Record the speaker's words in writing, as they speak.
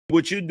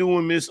what you're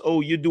doing, Miss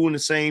O, you're doing the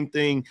same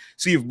thing.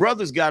 See, if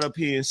brothers got up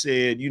here and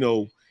said, you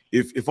know,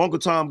 if Uncle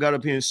Tom got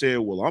up here and said,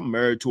 well, I'm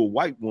married to a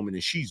white woman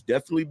and she's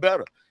definitely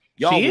better,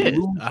 y'all would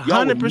lose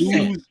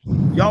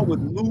 100%. Y'all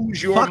would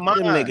lose your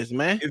mind. Them niggas,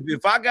 man.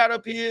 If I got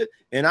up here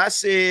and I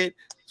said,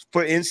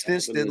 for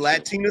instance, that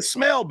Latinas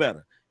smell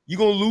better, you're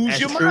gonna lose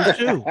your mind.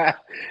 Too.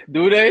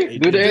 Do they?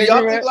 Do they?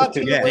 Y'all think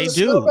Latinas they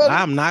do.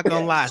 I'm not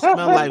gonna lie.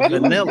 Smell like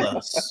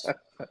vanilla.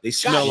 They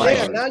smell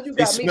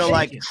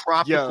like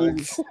tropical.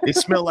 They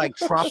smell like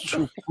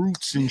tropical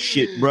fruits and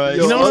shit, bro.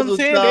 You know what I'm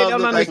saying? They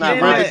don't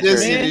understand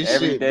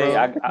that,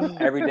 man.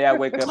 Every day I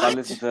wake up, I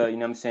listen to, you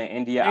know what I'm saying,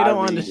 India. They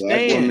don't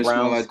understand.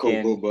 Smell like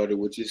cocoa butter,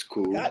 which is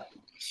cool. I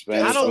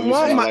don't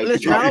want my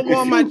I don't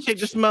want my chick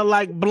to smell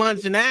like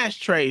blunts and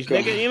ashtrays,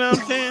 nigga. You know what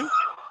I'm saying?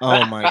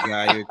 Oh my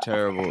god, you're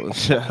terrible.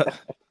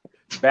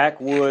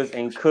 Backwoods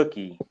and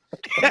cookie.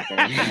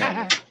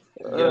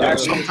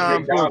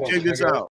 Sometimes, bro, check this out.